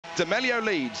D'Amelio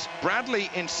leads,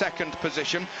 Bradley in second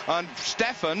position, and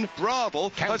Stefan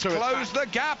Bradl has closed the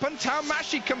gap, and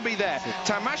Talmashi can be there.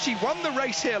 Talmashi won the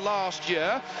race here last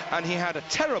year, and he had a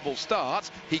terrible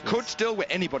start. He could still win.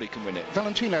 Anybody can win it.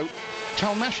 Valentino,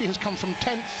 Talmashi has come from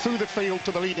 10th through the field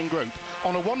to the leading group.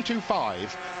 On a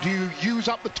 1-2-5, do you use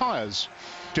up the tyres?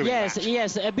 Yes,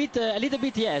 a little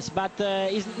bit, yes, but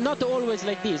it's not always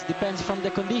like this. Depends from the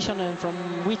condition and from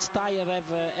which tire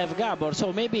have Gabor.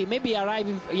 So maybe you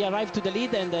arrive to the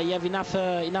lead and you have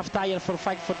enough tire for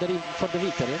fight for the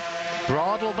victory.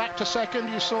 Bradl back to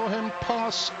second. You saw him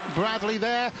pass Bradley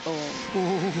there.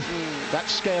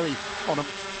 That's scary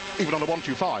even on a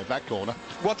 1-2-5, that corner.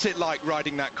 What's it like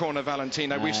riding that corner,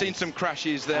 Valentino? We've seen some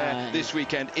crashes there this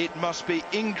weekend. It must be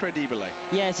incredible.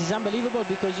 Yes, it's unbelievable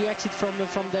because you exit from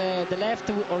the left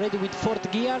already with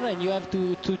 4th gear, and you have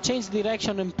to change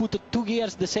direction and put 2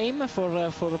 gears the same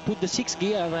for put the 6th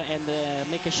gear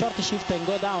and make a short shift and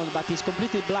go down. But it's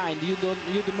completely blind. You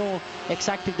don't know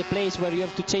exactly the place where you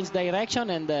have to change direction,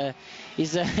 and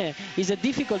is a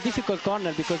difficult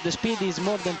corner because the speed is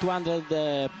more than 200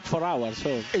 per hour.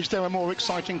 So is there a more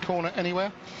exciting corner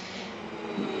anywhere?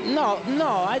 No,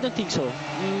 I don't think so.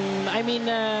 I mean,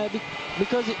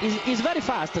 because it's very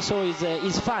fast, so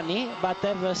it's funny, but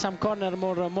have some corner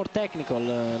more technical,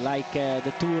 like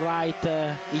the 2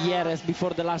 right years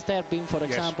before the last hairpin, for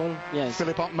example. Yes.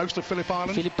 Most of Phillip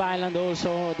Island. Phillip Island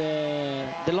also,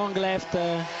 the long left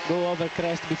go over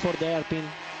crest before the hairpin.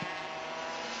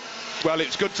 Well,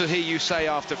 it's good to hear you say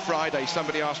after Friday,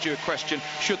 somebody asked you a question,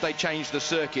 should they change the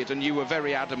circuit? And you were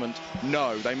very adamant,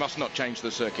 no, they must not change the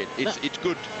circuit. It's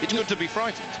good to be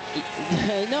frightened.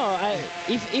 No,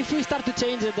 if we start to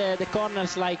change the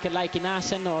corners like in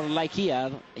Assen or like here,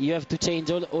 you have to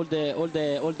change all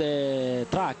the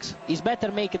tracks. It's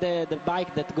better make the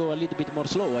bike that go a little bit more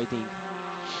slow, I think.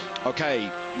 Okay,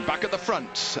 back at the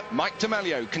front, Mike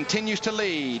D'Amelio continues to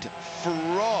lead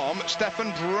from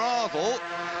Stefan Bradl,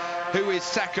 who is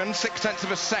second, 0.6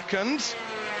 of a second.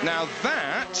 Now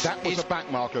that was a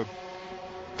back marker.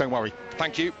 Don't worry.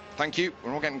 Thank you.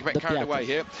 We're all getting a bit carried away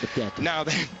here. Now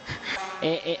then,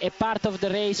 a part of the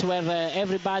race where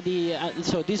everybody,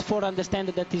 so these 4 understand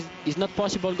that is not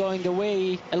possible going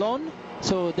away alone.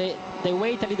 So they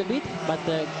wait a little bit, but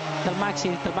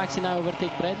Talmashi now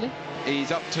overtake Bradley.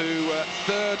 He's up to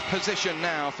 3rd position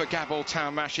now for Gabor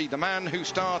Talmashi, the man who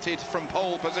started from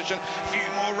pole position. A few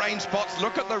more rain spots.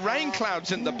 Look at the rain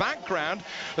clouds in the background.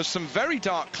 There's some very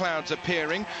dark clouds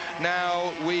appearing.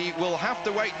 Now we will have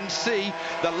to wait and see.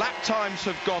 The lap times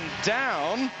have gone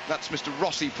down. That's Mr.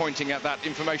 Rossi pointing at that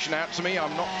information out to me.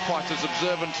 I'm not quite as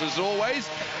observant as always,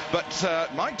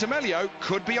 but Mike D'Amelio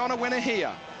could be on a winner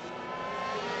here.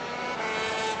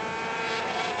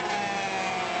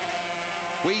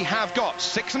 We have got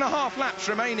 6.5 laps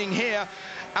remaining here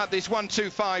at this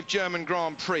 1-2-5 German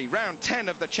Grand Prix. Round 10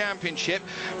 of the championship.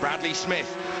 Bradley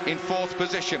Smith in 4th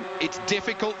position. It's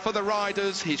difficult for the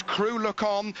riders. His crew look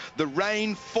on. The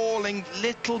rain falling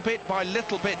little bit by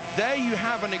little bit. There you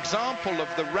have an example of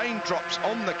the raindrops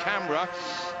on the camera.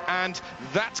 And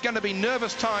that's going to be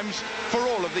nervous times for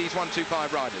all of these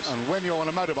 1-2-5 riders. And when you're on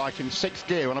a motorbike in 6th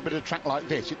gear on a bit of track like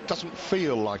this, it doesn't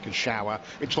feel like a shower.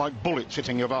 It's like bullets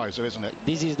hitting your visor, isn't it?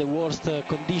 This is the worst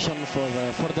condition for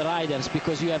the riders,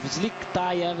 because you have slick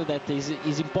tire that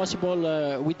is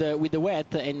impossible with the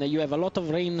wet, and you have a lot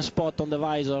of rain spot on the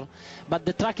visor. But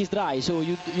the track is dry, so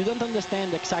you don't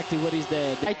understand exactly where is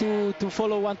the. Try to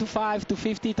follow 1-2-5,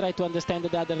 250. Try to understand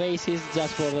the other races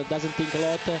just for doesn't think a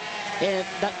lot.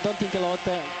 Don't think a lot.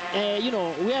 You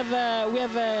know, we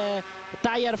have a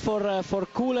tire for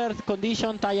cooler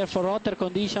condition, tire for hotter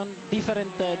condition,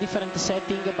 different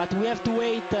setting, but we have to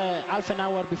wait half an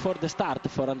hour before the start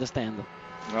for understand.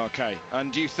 Okay,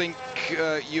 and do you think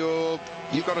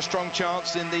you've got a strong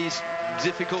chance in these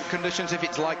difficult conditions if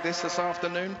it's like this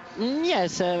afternoon?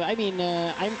 Yes, I mean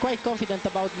I'm quite confident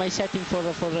about my setting for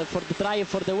the dry and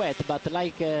for the wet, but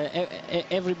like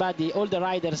everybody, all the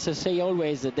riders say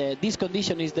always that this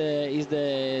condition is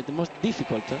the most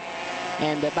difficult.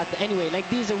 But anyway, like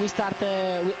this we start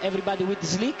everybody with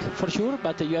slick for sure,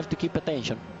 but you have to keep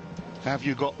attention. Have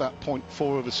you got that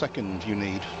 0.4 of a second you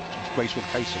need to race with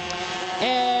Casey?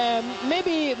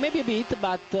 Maybe a bit,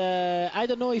 but I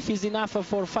don't know if it's enough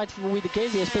for fight with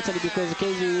Casey, especially because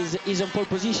Casey is on pole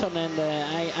position, and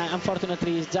I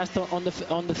unfortunately is just on the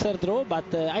 3rd row.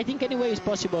 But I think anyway it's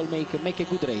possible make a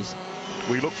good race.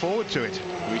 We look forward to it.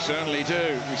 We certainly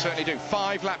do. We certainly do.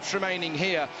 5 laps remaining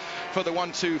here for the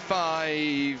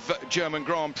 1-2-5 German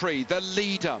Grand Prix. The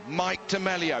leader, Mike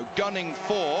D'Amelio, gunning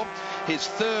for his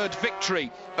third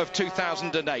victory of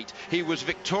 2008. He was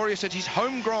victorious at his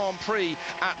home Grand Prix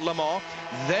at Le Mans.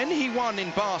 Then he won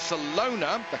in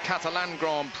Barcelona, the Catalan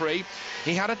Grand Prix.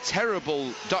 He had a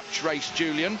terrible Dutch race,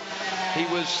 Julian. He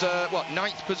was,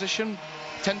 ninth position?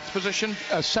 10th position?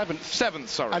 7th. 7th,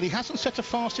 sorry. And he hasn't set a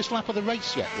fastest lap of the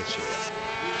race yet this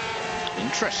year.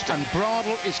 Interesting. And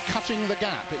Bradl is cutting the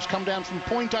gap. It's come down from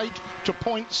 0.8 to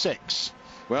 0.6.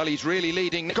 Well, he's really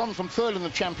leading. Gone from third in the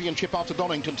championship after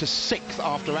Donington to 6th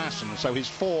after Assen, so his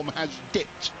form has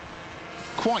dipped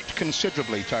quite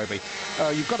considerably, Toby.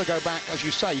 You've got to go back, as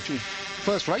you say, to his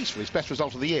first race for his best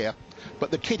result of the year.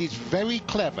 But the kid is very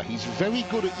clever. He's very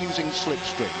good at using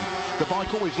slipstream. The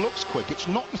bike always looks quick. It's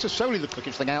not necessarily the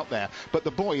quickest thing out there, but the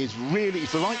boy is really,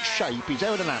 he's the right shape, he's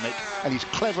aerodynamic, and he's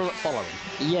clever at following.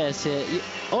 Yes,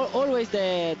 always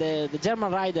the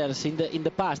German riders in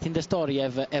the past, in the story,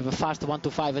 have a fast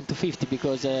 125 and 250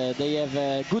 because they have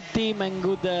a good team and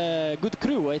good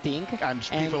crew, I think. And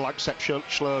people like Sepp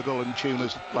Schlegel and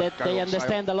tuners like that they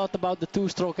understand a lot about the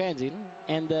two-stroke engine.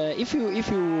 And if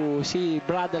you see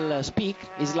Bradl speak,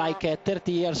 he's like a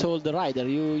 30-years-old rider.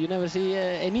 You never see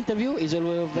an interview. He's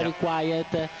always very quiet.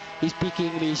 He speaks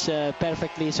English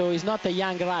perfectly. So he's not a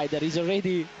young rider. He's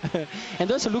already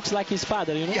and also looks like his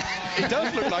father. You know. Yeah, he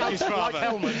does look like his father. Like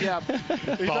Helmut, yeah.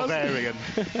 Barbarian.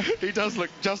 He does look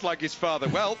just like his father.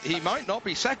 Well, he might not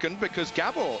be second because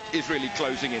Gabor is really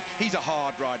closing in. He's a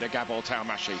hard rider, Gabor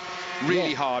Taumashi.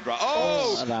 Really hard rider.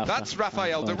 Oh, that's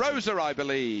Rafael de Rosa, I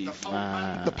believe.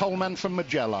 The poleman from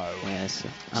Mugello. Yes,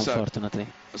 unfortunately.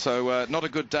 So not a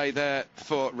good day there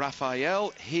for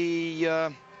Rafael. He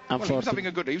was having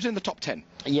a good. He was in the top 10.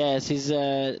 Yes,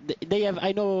 they have.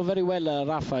 I know very well.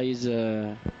 Rafa is.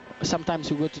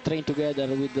 Sometimes we go to train together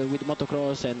with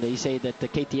motocross, and he say that the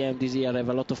KTM this year have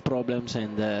a lot of problems,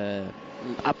 and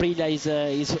Aprilia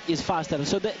is faster.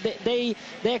 So they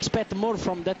expect more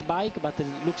from that bike, but it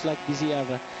looks like this year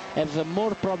have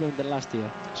more problems than last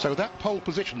year. So that pole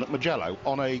position at Mugello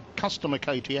on a customer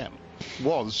KTM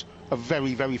was a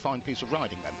very, very fine piece of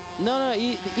riding then. No,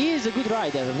 he is a good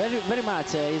rider, very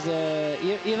much.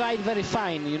 He rides very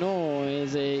fine, you know.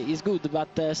 He's good,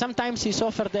 but sometimes he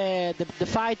suffer the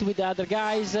fight with the other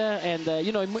guys, and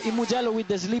you know, in Mugello with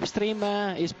the slipstream,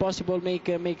 it's possible make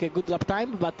a good lap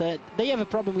time, but they have a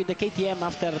problem with the KTM.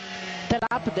 After 10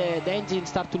 lap, the engine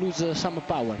start to lose some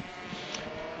power.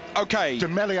 Okay. De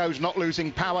Melio's not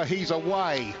losing power, he's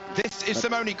away. This is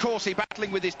Simone Corsi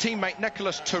battling with his teammate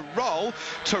Nicolas Tirol.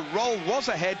 Tirol was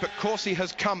ahead, but Corsi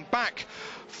has come back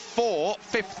for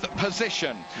 5th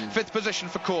position. 5th position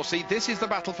for Corsi. This is the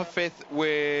battle for 5th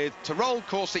with Tirol,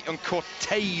 Corsi and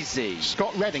Cortese.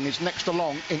 Scott Redding is next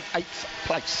along in 8th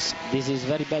place. This is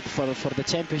very bad for the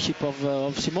championship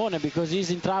of Simone, because he's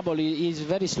in trouble. He's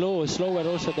very slower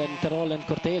also than Tirol and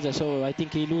Cortese, so I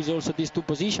think he loses also these 2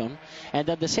 positions. And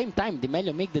at the same time, Di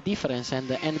Meglio make the difference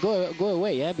and go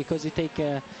away, because he take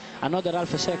another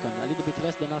half a second, a little bit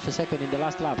less than half a second in the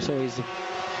last lap. So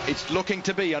it's looking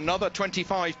to be another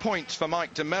 25 points for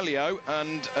Mike De Melio,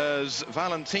 and as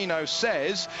Valentino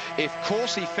says, if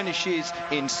Corsi finishes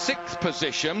in 6th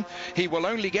position, he will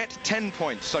only get 10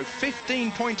 points. So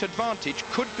 15-point advantage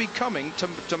could be coming to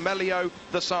De Melio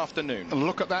this afternoon. And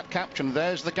look at that caption,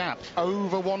 there's the gap,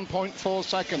 over 1.4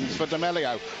 seconds for De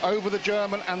Melio, over the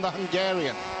German and the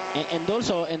Hungarian. And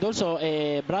also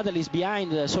Bradl is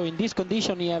behind, so in this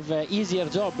condition he have easier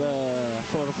job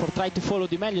for try to follow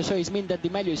Di Meglio. So it means that Di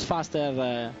Meglio is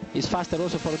faster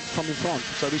also from in front.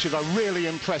 So this is a really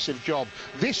impressive job.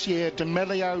 This year, De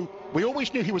Melio, we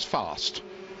always knew he was fast,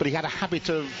 but he had a habit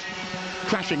of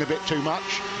crashing a bit too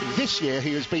much. This year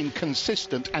he has been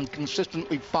consistent and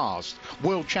consistently fast.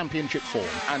 World Championship form.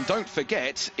 And don't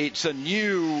forget, it's they're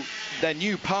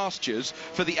new pastures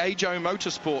for the Ajo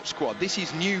Motorsport squad. This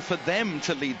is new for them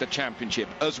to lead the championship,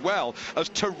 as well as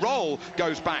Tirol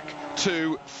goes back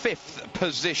to 5th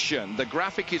position. The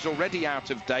graphic is already out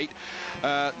of date.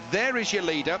 There is your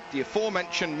leader, the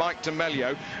aforementioned Mike De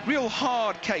Melio. Real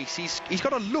hard case. He's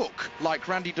got a look like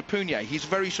Randy de Pugnet. He's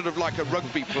very sort of like a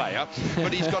rugby player,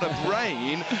 but he's got a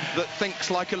brain that thinks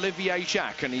like Olivier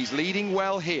Jacques, and he's leading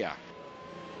well here.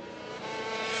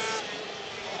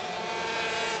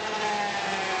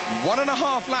 One and a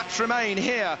half laps remain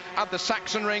here at the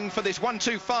Sachsenring for this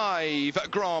 125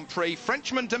 Grand Prix.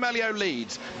 Frenchman De Melio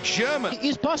leads. German.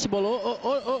 It's possible.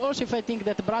 Also, if I think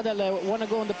that Bradl want to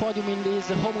go on the podium in this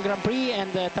home Grand Prix,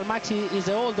 and Talmaxi is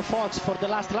all the fox for the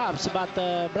last laps, but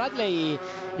Bradley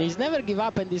he's never give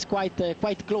up and is quite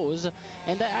close.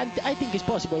 And I think it's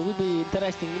possible. It will be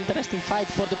interesting fight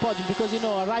for the podium, because, you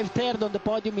know, arrive third on the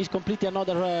podium is completely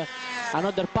another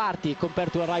party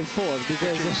compared to arrive fourth,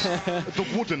 because the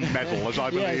wooden lion medal, as I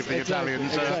believe the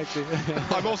Italians. Exactly.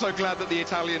 I'm also glad that the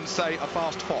Italians say a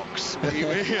fast fox.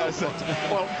 Yes.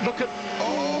 Well, look at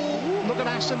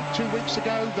Assen 2 weeks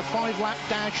ago, the 5-lap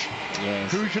dash.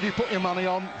 Yes. Who should you put your money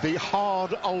on? The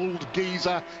hard old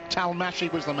geezer,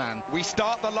 Talmashi was the man. We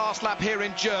start the last lap here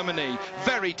in Germany.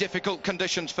 Very difficult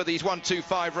conditions for these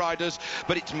 1-2-5 riders,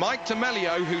 but it's Mike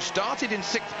D'Amelio who started in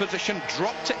 6th position,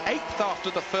 dropped to 8th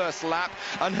after the first lap,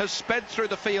 and has sped through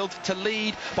the field to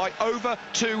lead by over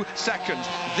 2 seconds.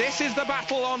 This is the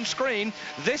battle on screen.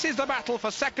 This is the battle for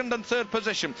 2nd and 3rd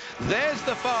position. There's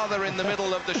the father in the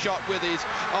middle of the shot with his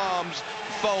arms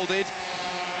folded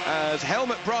as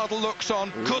Helmut Bradl looks on.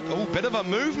 Good, bit of a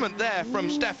movement there from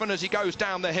Stefan as he goes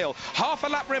down the hill. Half a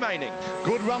lap remaining.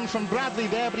 Good run from Bradley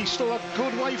there, but he's still a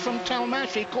good way from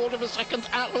Talmashi, 1/4 of a second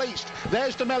at least.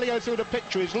 There's D'Amelio through the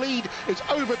picture. His lead is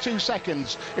over 2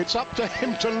 seconds. It's up to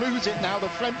him to lose it now. The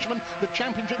Frenchman, the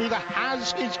championship leader,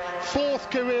 has his 4th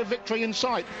career victory in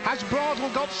sight. Has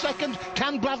Bradl got 2nd?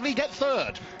 Can Bradley get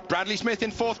 3rd? Bradley Smith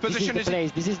in 4th position.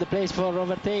 This is the place for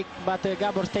overtake, but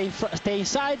Gabor stay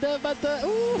inside,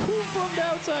 from the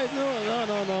outside.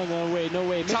 No way.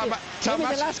 Maybe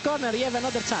the last corner he have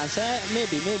another chance.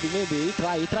 Maybe. He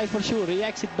try for sure. He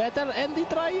exit better and he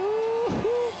try.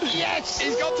 Yes,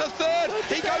 he's got to 3rd.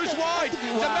 He goes wide.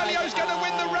 D'Amelio's going to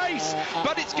win the race,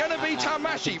 but it's going to be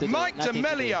Talmashi. Mike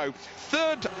D'Amelio,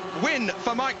 3rd win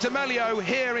for Mike D'Amelio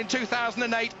here in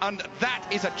 2008, and that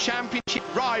is a championship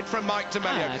ride from Mike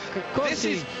D'Amelio. This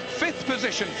is 5th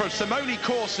position for Simone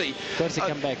Corsi. Corsi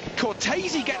come back.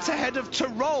 Cortese gets ahead of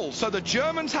Tyrol, so the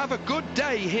Germans have a good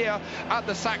day here at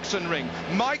the Sachsenring.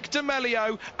 Mike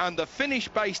D'Amelio and the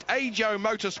Finnish-based AJO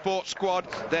Motorsport squad,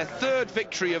 their 3rd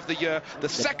victory of the year. The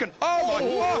 2nd,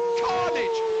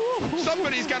 carnage!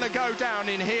 Somebody's going to go down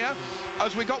in here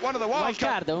as we got one of the wild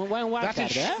card.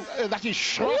 That is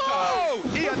Schrotter. Whoa!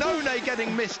 Iannone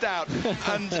getting missed out,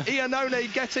 and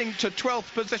Iannone getting to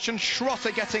 12th position.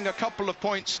 Schrotter getting a couple of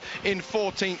points in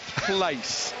 14th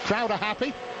place. Crowd are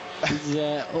happy.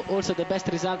 It's also the best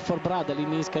result for Bradl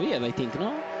in his career, I think,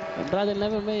 no? Bradl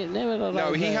never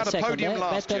No, he had a second, podium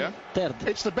last year. 3rd.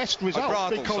 It's the best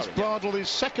result because Bradl is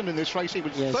 2nd in this race. He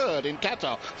was 3rd in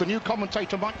Qatar. The new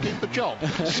commentator might keep the job.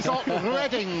 Scott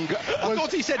Redding. I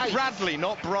thought he said Bradley,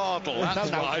 not Bradl.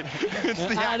 That's why.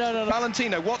 No.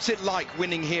 Valentino, what's it like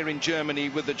winning here in Germany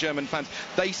with the German fans?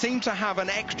 They seem to have an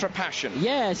extra passion.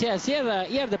 Yes.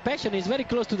 Here the passion is very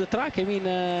close to the track. I mean,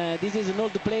 this is an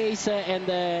old place, and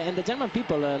the German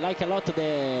people like a lot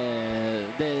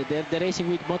the racing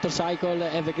with motorcycle,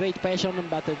 have a great passion,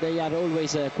 but they are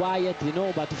always quiet,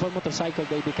 but for motorcycle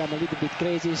they become a little bit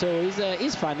crazy, so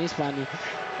it's fun.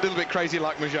 A little bit crazy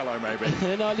like Mugello, maybe.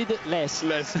 No, a little less.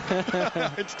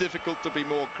 It's difficult to be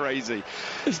more crazy.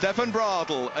 Stefan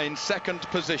Bradl in 2nd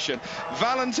position.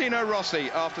 Valentino Rossi,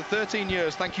 after 13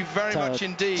 years, thank you very much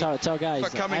indeed ciao guys.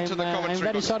 for coming to the commentary.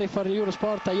 I'm very sorry for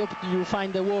Eurosport. I hope you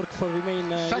find the work for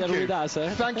remain here with us.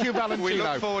 Thank you, Valentino. We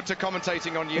look forward to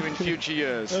commentating on you in future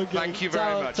years. Okay. Thank you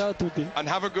very much. Ciao a tutti. And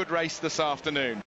have a good race this afternoon.